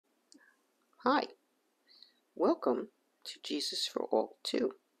Hi, welcome to Jesus for All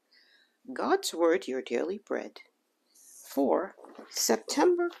 2. God's Word, Your Daily Bread, for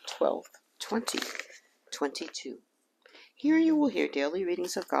September 12th, 2022. Here you will hear daily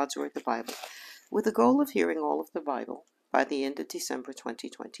readings of God's Word, the Bible, with the goal of hearing all of the Bible by the end of December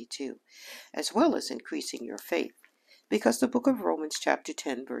 2022, as well as increasing your faith, because the book of Romans chapter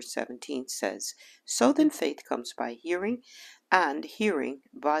 10 verse 17 says, "So then faith comes by hearing, and hearing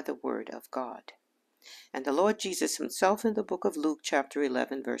by the Word of God." And the Lord Jesus himself in the book of Luke chapter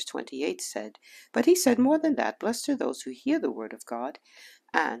 11 verse 28 said, "But he said more than that, blessed are those who hear the word of God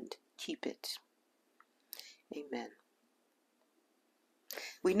and keep it." Amen.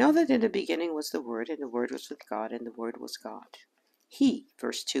 We know that in the beginning was the Word, and the Word was with God, and the Word was God. He,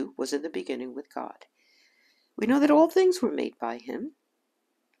 verse 2, was in the beginning with God. We know that all things were made by him,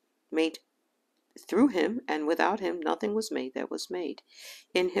 made through him, and without him nothing was made that was made.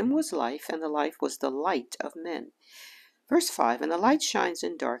 In him was life, and the life was the light of men. Verse 5, "And the light shines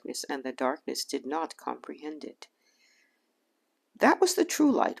in darkness, and the darkness did not comprehend it." That was the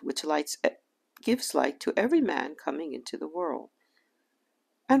true light, which gives light to every man coming into the world.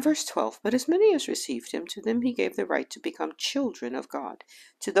 And verse 12, "But as many as received him, to them he gave the right to become children of God,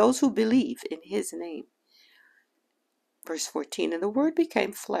 to those who believe in his name." Verse 14, "And the Word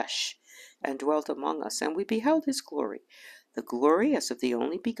became flesh, and dwelt among us, and we beheld his glory, the glory as of the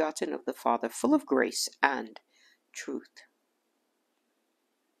only begotten of the Father, full of grace and truth."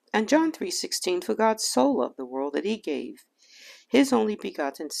 And John 3:16, "For God so loved the world that he gave his only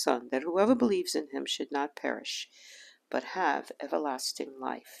begotten Son, that whoever believes in him should not perish, but have everlasting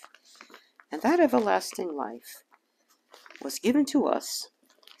life." And that everlasting life was given to us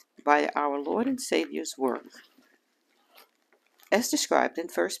by our Lord and Savior's word, as described in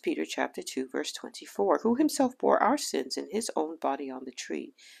 1 Peter chapter 2, verse 24, "Who himself bore our sins in his own body on the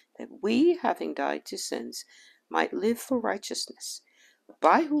tree, that we, having died to sins, might live for righteousness,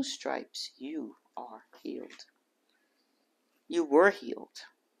 by whose stripes you are healed." You were healed.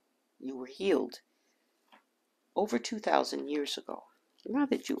 You were healed over 2,000 years ago. Not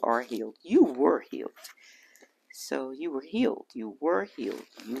that you are healed, you were healed. So you were healed, you were healed,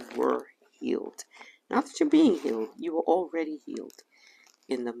 you were healed. Not that you're being healed, you were already healed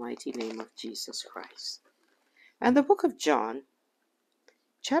in the mighty name of Jesus Christ. And the book of John,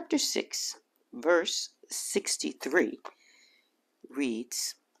 chapter 6, verse 63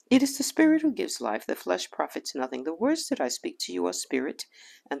 reads, "It is the Spirit who gives life, the flesh profits nothing. The words that I speak to you are spirit,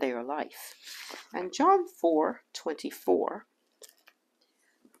 and they are life." And John 4:24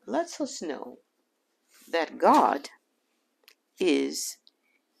 lets us know that God is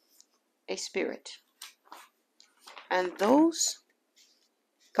a spirit. And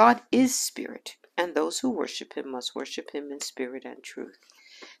God is spirit, and those who worship him must worship him in spirit and truth.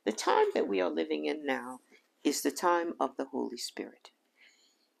 The time that we are living in now is the time of the Holy Spirit,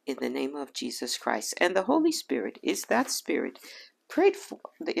 in the name of Jesus Christ. And the Holy Spirit is that spirit prayed for,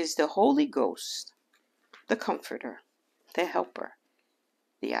 is the Holy Ghost, the Comforter, the Helper,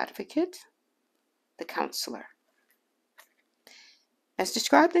 the Advocate, the Counselor. As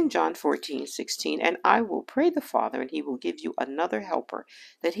described in John 14:16, "And I will pray the Father, and he will give you another helper,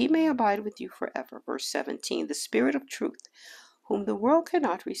 that he may abide with you forever." Verse 17, "The Spirit of truth, whom the world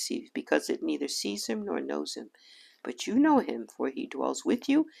cannot receive, because it neither sees him nor knows him. But you know him, for he dwells with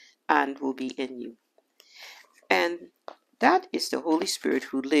you and will be in you." And that is the Holy Spirit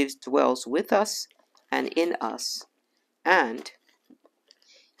who dwells with us and in us, and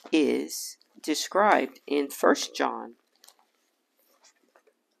is described in 1 John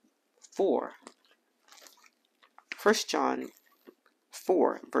 4. 1 John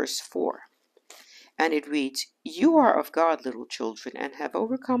 4, verse 4. And it reads, "You are of God, little children, and have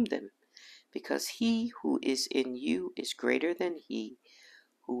overcome them, because he who is in you is greater than he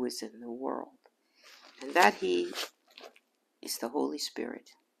who is in the world." And that he is the Holy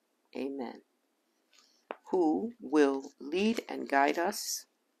Spirit. Amen. Who will lead and guide us.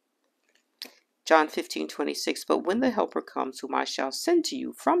 John 15:26, "But when the Helper comes, whom I shall send to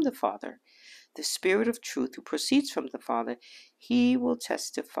you from the Father, the Spirit of truth who proceeds from the Father, he will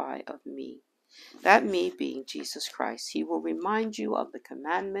testify of me." That me being Jesus Christ. He will remind you of the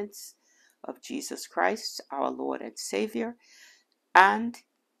commandments of Jesus Christ, our Lord and Savior, and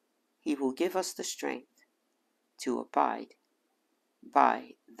he will give us the strength to abide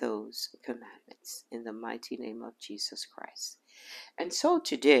by those commandments in the mighty name of Jesus Christ. And so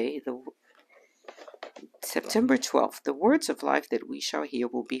today, September 12th, the words of life that we shall hear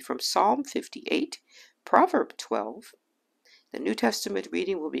will be from Psalm 58, Proverbs 12. The New Testament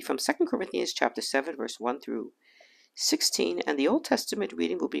reading will be from 2 Corinthians chapter 7, verse 1 through 16, and the Old Testament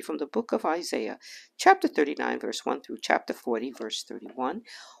reading will be from the book of Isaiah, chapter 39, verse 1 through chapter 40, verse 31.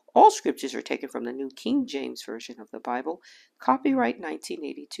 All scriptures are taken from the New King James Version of the Bible, copyright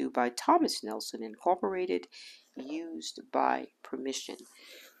 1982 by Thomas Nelson Incorporated, used by permission.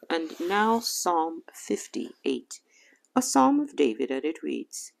 And now Psalm 58, a psalm of David, and it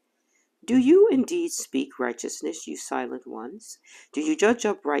reads, Do you indeed speak righteousness, you silent ones? Do you judge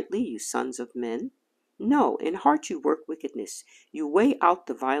uprightly, you sons of men? No, in heart you work wickedness. You weigh out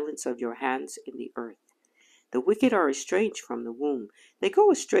the violence of your hands in the earth. The wicked are estranged from the womb. They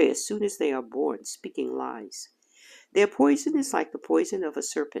go astray as soon as they are born, speaking lies. Their poison is like the poison of a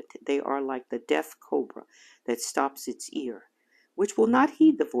serpent. They are like the deaf cobra that stops its ear, which will not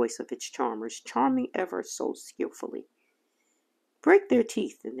heed the voice of its charmers, charming ever so skillfully. Break their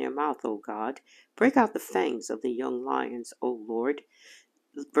teeth in their mouth, O God. Break out the fangs of the young lions, O Lord.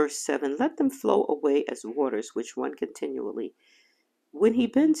 Verse 7, Let them flow away as waters which run continually. When he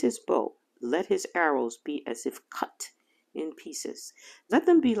bends his bow, let his arrows be as if cut in pieces. Let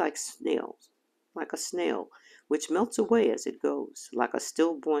them be like a snail, which melts away as it goes, like a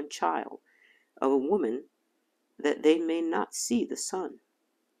stillborn child of a woman, that they may not see the sun.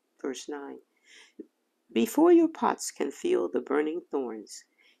 Verse 9, Before your pots can feel the burning thorns,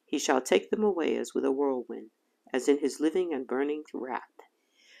 he shall take them away as with a whirlwind, as in his living and burning wrath.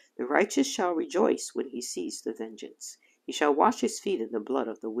 The righteous shall rejoice when he sees the vengeance. He shall wash his feet in the blood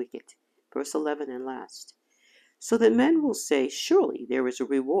of the wicked. Verse 11 and last. So that men will say, Surely there is a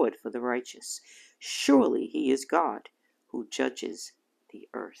reward for the righteous. Surely he is God who judges the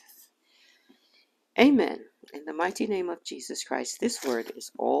earth. Amen. In the mighty name of Jesus Christ, this word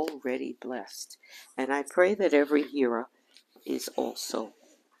is already blessed. And I pray that every hearer is also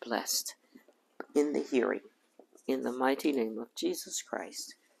blessed in the hearing. In the mighty name of Jesus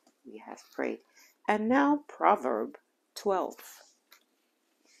Christ, we have prayed. And now Proverb 12.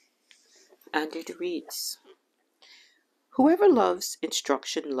 And it reads, Whoever loves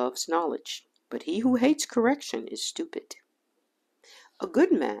instruction loves knowledge, but he who hates correction is stupid. A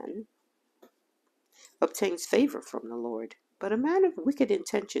good man obtains favor from the Lord, but a man of wicked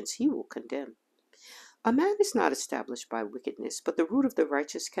intentions he will condemn. A man is not established by wickedness, but the root of the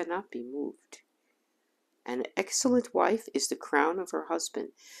righteous cannot be moved. An excellent wife is the crown of her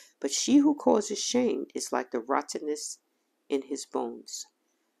husband, but she who causes shame is like the rottenness in his bones.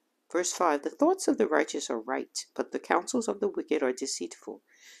 Verse 5, The thoughts of the righteous are right, but the counsels of the wicked are deceitful.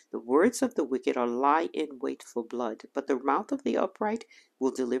 The words of the wicked are lie in wait for blood, but the mouth of the upright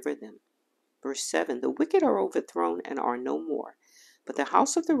will deliver them. Verse 7, The wicked are overthrown and are no more, but the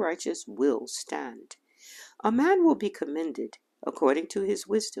house of the righteous will stand. A man will be commended according to his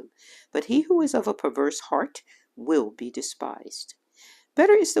wisdom, but he who is of a perverse heart will be despised.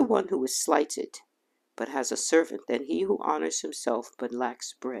 Better is the one who is slighted, but has a servant, than he who honors himself but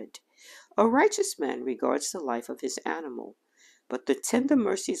lacks bread. A righteous man regards the life of his animal, but the tender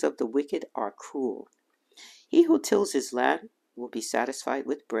mercies of the wicked are cruel. He who tills his land will be satisfied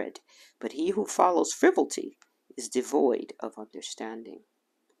with bread, but he who follows frivolity is devoid of understanding.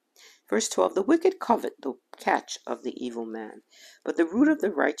 Verse 12, The wicked covet the catch of the evil man, but the root of the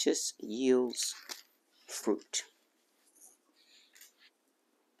righteous yields fruit.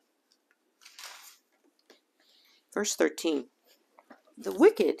 Verse 13, The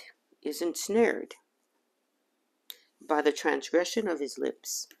wicked is ensnared by the transgression of his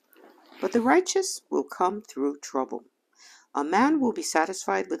lips, but the righteous will come through trouble. A man will be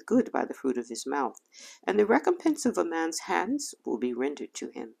satisfied with good by the fruit of his mouth, and the recompense of a man's hands will be rendered to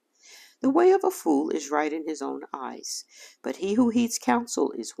him. The way of a fool is right in his own eyes, but he who heeds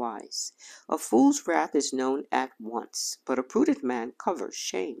counsel is wise. A fool's wrath is known at once, but a prudent man covers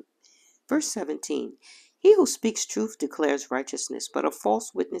shame. Verse 17, He who speaks truth declares righteousness, but a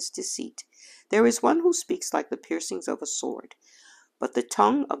false witness deceit. There is one who speaks like the piercings of a sword, but the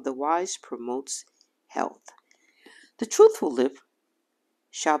tongue of the wise promotes health. The truthful lip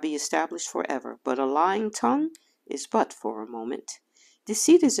shall be established forever, but a lying tongue is but for a moment.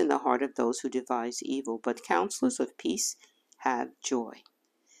 Deceit is in the heart of those who devise evil, but counselors of peace have joy.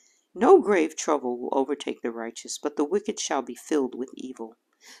 No grave trouble will overtake the righteous, but the wicked shall be filled with evil.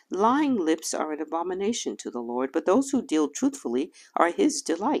 Lying lips are an abomination to the Lord, but those who deal truthfully are his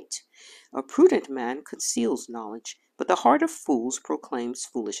delight. A prudent man conceals knowledge, but the heart of fools proclaims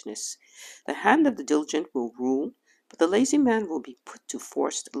foolishness. The hand of the diligent will rule, but the lazy man will be put to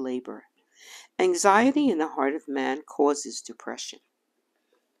forced labor. Anxiety in the heart of man causes depression,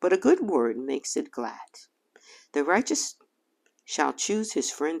 but a good word makes it glad. The righteous shall choose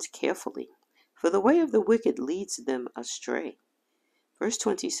his friends carefully, for the way of the wicked leads them astray. Verse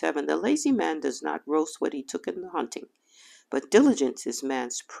 27, the lazy man does not roast what he took in the hunting, but diligence is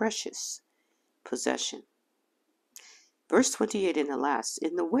man's precious possession. Verse 28 in the last,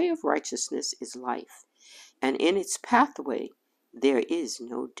 in the way of righteousness is life, and in its pathway there is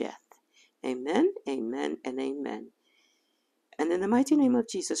no death. Amen, amen, and amen. And in the mighty name of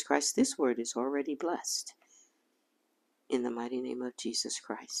Jesus Christ, this word is already blessed. In the mighty name of Jesus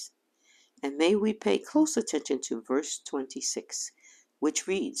Christ. And may we pay close attention to verse 26, which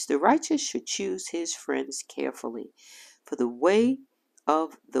reads, the righteous should choose his friends carefully, for the way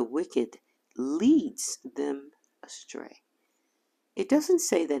of the wicked leads them astray. It doesn't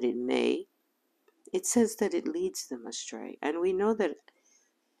say that it may, it says that it leads them astray. And we know that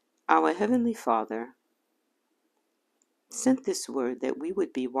our Heavenly Father sent this word that we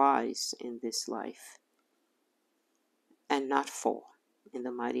would be wise in this life and not fall, in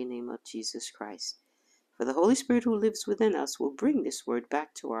the mighty name of Jesus Christ. For the Holy Spirit who lives within us will bring this word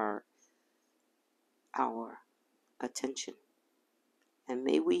back to our attention. And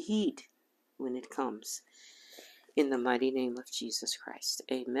may we heed when it comes, in the mighty name of Jesus Christ.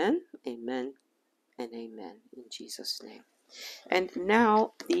 Amen, amen, and amen, in Jesus' name. And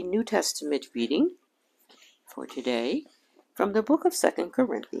now the New Testament reading for today from the book of 2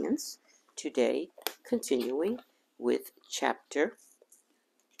 Corinthians, today continuing with chapter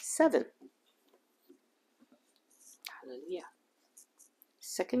 7. Hallelujah.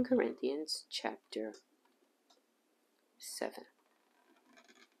 2 Corinthians chapter 7.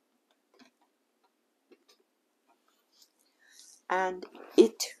 And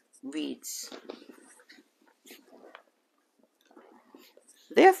it reads,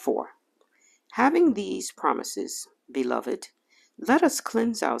 therefore, having these promises, beloved, let us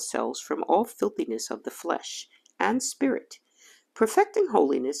cleanse ourselves from all filthiness of the flesh and spirit, perfecting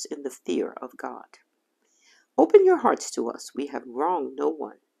holiness in the fear of God. Open your hearts to us. We have wronged no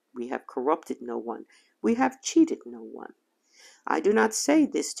one. We have corrupted no one. We have cheated no one. I do not say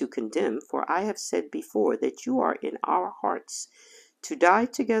this to condemn, for I have said before that you are in our hearts, to die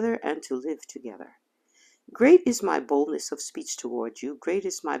together and to live together. Great is my boldness of speech toward you. Great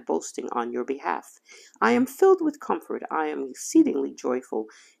is my boasting on your behalf. I am filled with comfort. I am exceedingly joyful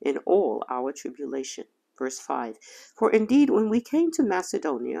in all our tribulation. Verse 5, for indeed when we came to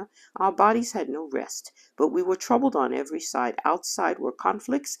Macedonia, our bodies had no rest, but we were troubled on every side. Outside were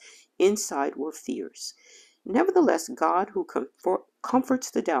conflicts, inside were fears. Nevertheless, God, who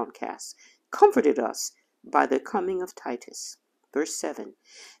comforts the downcast, comforted us by the coming of Titus. Verse 7,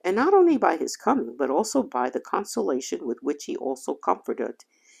 and not only by his coming, but also by the consolation with which he also comforted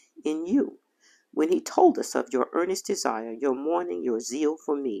in you, when he told us of your earnest desire, your mourning, your zeal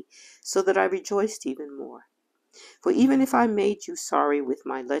for me, so that I rejoiced even more. For even if I made you sorry with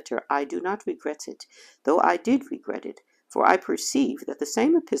my letter, I do not regret it, though I did regret it, for I perceive that the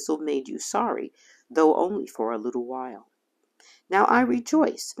same epistle made you sorry, though only for a little while. Now I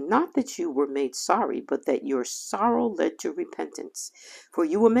rejoice, not that you were made sorry, but that your sorrow led to repentance. For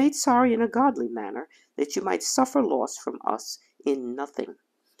you were made sorry in a godly manner, that you might suffer loss from us in nothing.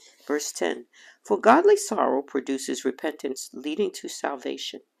 Verse 10, for godly sorrow produces repentance leading to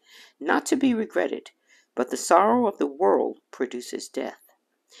salvation, not to be regretted, but the sorrow of the world produces death.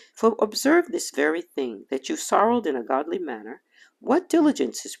 For observe this very thing, that you sorrowed in a godly manner. What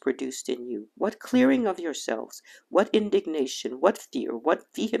diligence is produced in you? What clearing of yourselves? What indignation? What fear? What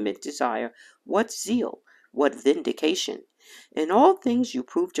vehement desire? What zeal? What vindication? In all things you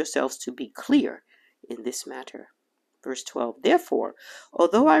proved yourselves to be clear in this matter. Verse 12, therefore,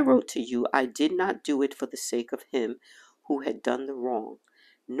 although I wrote to you, I did not do it for the sake of him who had done the wrong,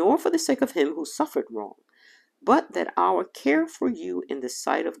 nor for the sake of him who suffered wrong, but that our care for you in the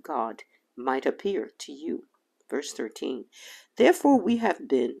sight of God might appear to you. Verse 13, therefore we have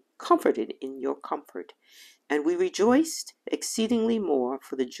been comforted in your comfort, and we rejoiced exceedingly more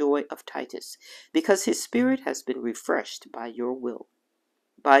for the joy of Titus, because his spirit has been refreshed by your will,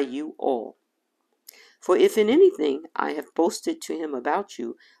 by you all. For if in anything I have boasted to him about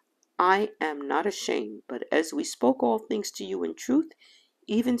you, I am not ashamed, but as we spoke all things to you in truth,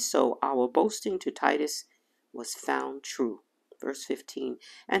 even so our boasting to Titus was found true. Verse 15,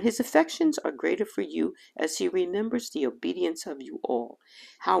 and his affections are greater for you as he remembers the obedience of you all,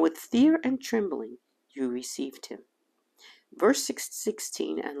 how with fear and trembling you received him. Verse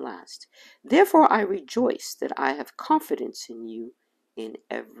 16 and last, therefore I rejoice that I have confidence in you in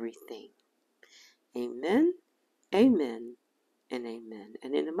everything. Amen, amen, and amen.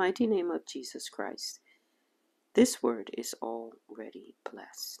 And in the mighty name of Jesus Christ, this word is already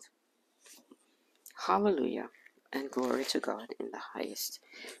blessed. Hallelujah, and glory to God in the highest.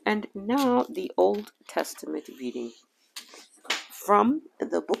 And now the Old Testament reading From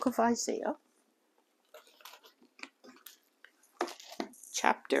the book of Isaiah,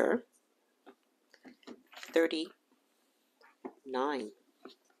 chapter 39.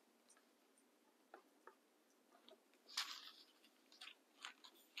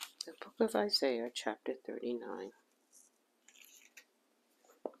 The book of Isaiah, chapter 39.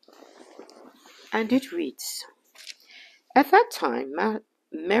 And it reads, At that time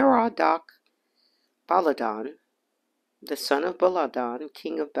Merodach Baladan, the son of Baladan,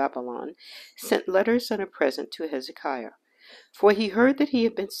 king of Babylon, sent letters and a present to Hezekiah, for he heard that he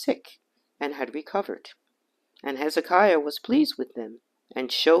had been sick and had recovered. And Hezekiah was pleased with them,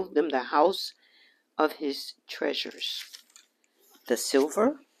 and showed them the house of his treasures, the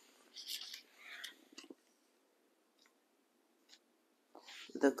silver,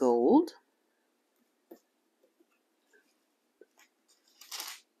 the gold,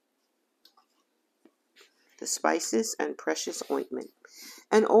 the spices and precious ointment,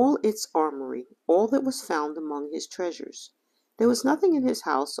 and all its armory, all that was found among his treasures. There was nothing in his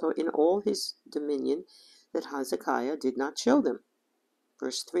house or in all his dominion that Hezekiah did not show them.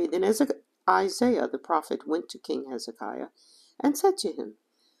 Verse 3, Then Isaiah the prophet went to King Hezekiah and said to him,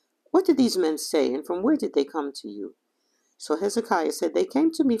 What did these men say, and from where did they come to you? So Hezekiah said, They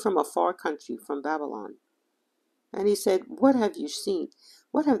came to me from a far country, from Babylon. And he said, What have you seen?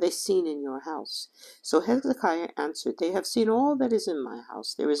 What have they seen in your house? So Hezekiah answered, They have seen all that is in my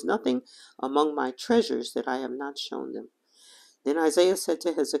house. There is nothing among my treasures that I have not shown them. Then Isaiah said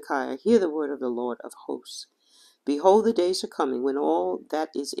to Hezekiah, Hear the word of the Lord of hosts. Behold, the days are coming when all that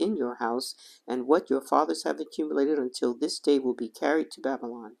is in your house and what your fathers have accumulated until this day will be carried to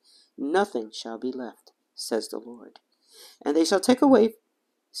Babylon. Nothing shall be left, says the Lord. And they shall take away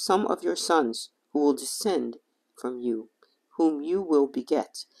some of your sons who will descend from you, whom you will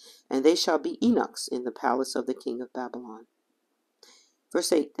beget, and they shall be eunuchs in the palace of the king of Babylon.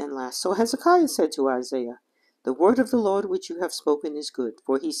 Verse 8 and last. So Hezekiah said to Isaiah, The word of the Lord which you have spoken is good,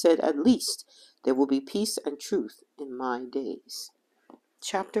 for he said, At least there will be peace and truth in my days.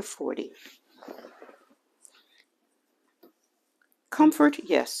 Chapter 40. Comfort,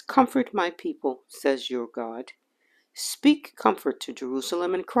 yes, comfort my people, says your God. Speak comfort to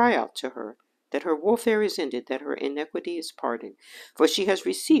Jerusalem and cry out to her, that her warfare is ended, that her iniquity is pardoned, for she has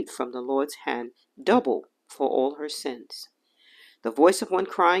received from the Lord's hand double for all her sins. The voice of one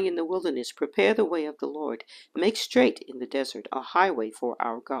crying in the wilderness, Prepare the way of the Lord, make straight in the desert a highway for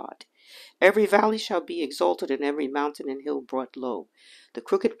our God. Every valley shall be exalted, and every mountain and hill brought low. The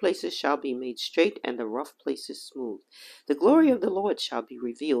crooked places shall be made straight, and the rough places smooth. The glory of the Lord shall be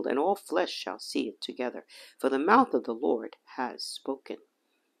revealed, and all flesh shall see it together, for the mouth of the Lord has spoken.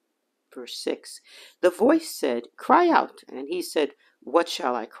 Verse 6. The voice said, Cry out. And he said, What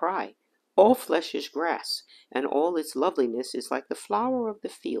shall I cry? All flesh is grass, and all its loveliness is like the flower of the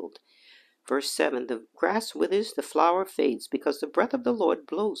field. Verse 7, The grass withers, the flower fades, because the breath of the Lord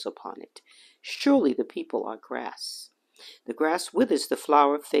blows upon it. Surely the people are grass. The grass withers, the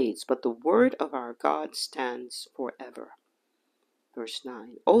flower fades, but the word of our God stands forever. Verse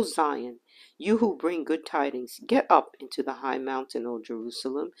 9, O Zion, you who bring good tidings, get up into the high mountain, O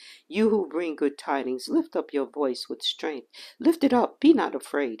Jerusalem. You who bring good tidings, lift up your voice with strength. Lift it up, be not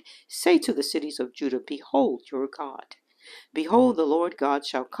afraid. Say to the cities of Judah, Behold your God. Behold, the Lord God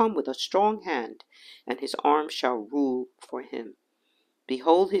shall come with a strong hand, and his arm shall rule for him.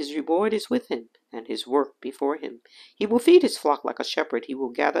 Behold, his reward is with him, and his work before him. He will feed his flock like a shepherd. He will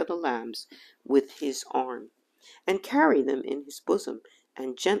gather the lambs with his arm, and carry them in his bosom,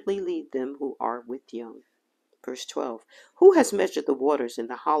 and gently lead them who are with young. Verse 12, Who has measured the waters in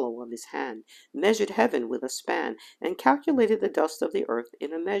the hollow of his hand, measured heaven with a span, and calculated the dust of the earth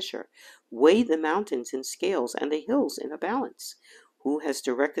in a measure, weighed the mountains in scales, and the hills in a balance? Who has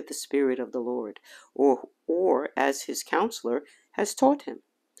directed the Spirit of the Lord, or as his counselor has taught him?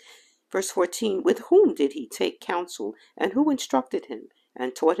 Verse 14, With whom did he take counsel, and who instructed him,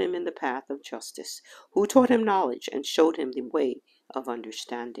 and taught him in the path of justice? Who taught him knowledge, and showed him the way of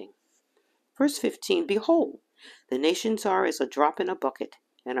understanding? Verse 15, Behold, the nations are as a drop in a bucket,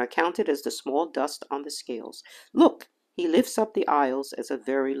 and are counted as the small dust on the scales. Look, he lifts up the isles as a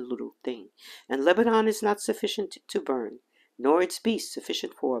very little thing, and Lebanon is not sufficient to burn, nor its beasts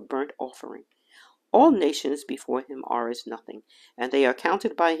sufficient for a burnt offering. All nations before him are as nothing, and they are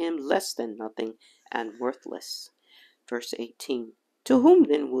counted by him less than nothing and worthless. Verse 18, To whom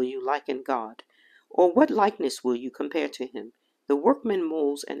then will you liken God? Or what likeness will you compare to him? The workman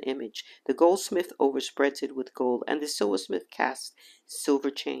molds an image, the goldsmith overspreads it with gold, and the silversmith casts silver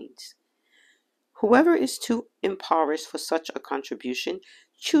chains. Whoever is too impoverished for such a contribution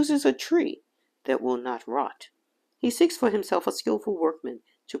chooses a tree that will not rot, He seeks for himself a skillful workman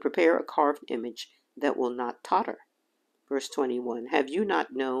to prepare a carved image that will not totter. Verse 21, have you not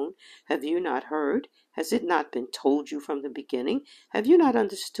known? Have you not heard? Has it not been told you from the beginning? Have you not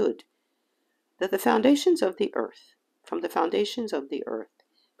understood that from the foundations of the earth,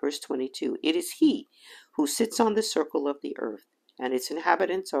 verse 22, it is he who sits on the circle of the earth, and its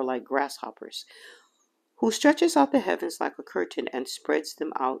inhabitants are like grasshoppers, who stretches out the heavens like a curtain and spreads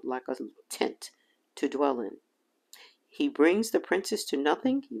them out like a tent to dwell in. He brings the princes to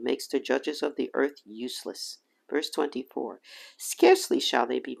nothing. He makes the judges of the earth useless. Verse 24, scarcely shall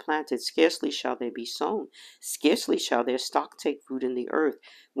they be planted, scarcely shall they be sown, scarcely shall their stock take root in the earth,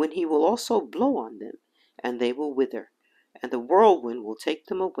 when he will also blow on them, and they will wither, and the whirlwind will take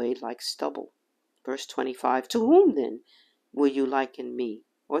them away like stubble. Verse 25, to whom then will you liken me,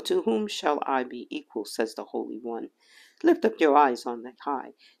 or to whom shall I be equal, says the Holy One? Lift up your eyes on the high,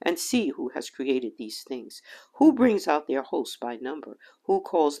 and see who has created these things, who brings out their hosts by number, who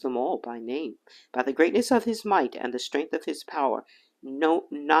calls them all by name. By the greatness of his might and the strength of his power, no,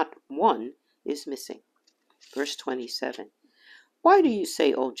 not one is missing. Verse 27, why do you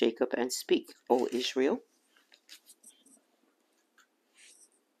say, O Jacob, and speak, O Israel?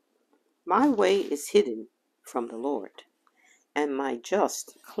 My way is hidden from the Lord, and my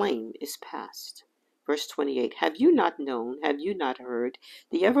just claim is past. Verse 28, have you not known, have you not heard,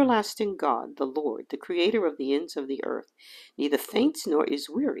 the everlasting God, the Lord, the creator of the ends of the earth, neither faints nor is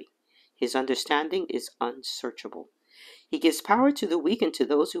weary. His understanding is unsearchable. He gives power to the weak, and to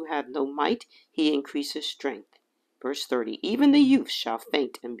those who have no might he increases strength. Verse 30, even the youth shall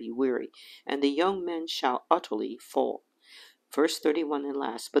faint and be weary, and the young men shall utterly fall. Verse 31 and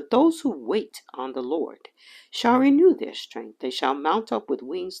last, but those who wait on the Lord shall renew their strength. They shall mount up with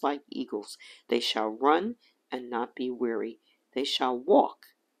wings like eagles. They shall run and not be weary. They shall walk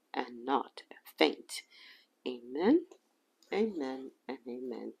and not faint. Amen, amen, and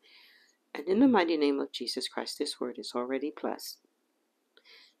amen. And in the mighty name of Jesus Christ, this word is already blessed.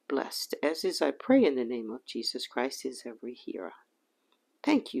 Blessed, as is I pray in the name of Jesus Christ, is every hearer.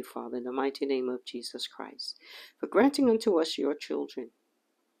 Thank you, Father, in the mighty name of Jesus Christ, for granting unto us, your children,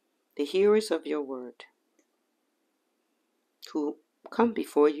 the hearers of your word, who come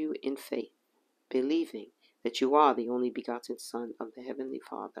before you in faith, believing that you are the only begotten Son of the Heavenly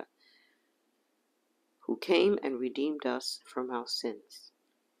Father, who came and redeemed us from our sins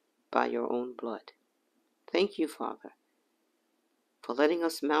by your own blood. Thank you, Father, for letting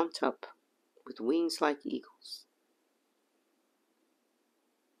us mount up with wings like eagles,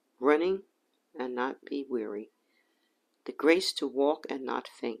 running and not be weary, the grace to walk and not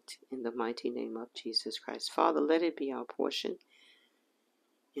faint, in the mighty name of Jesus Christ. Father, let it be our portion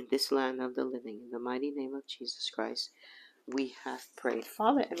in this land of the living. In the mighty name of Jesus Christ, we have prayed.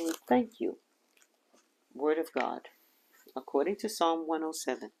 Father, and we thank you, Word of God, according to Psalm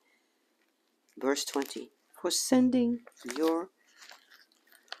 107, verse 20, for sending your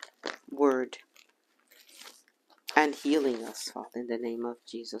word and healing us, Father, in the name of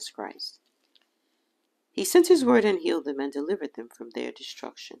Jesus Christ. He sent his word and healed them and delivered them from their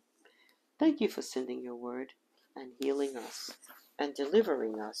destruction. Thank you for sending your word and healing us and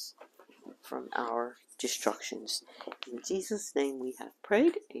delivering us from our destructions. In Jesus' name we have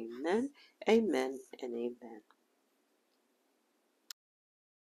prayed. Amen, amen, and amen.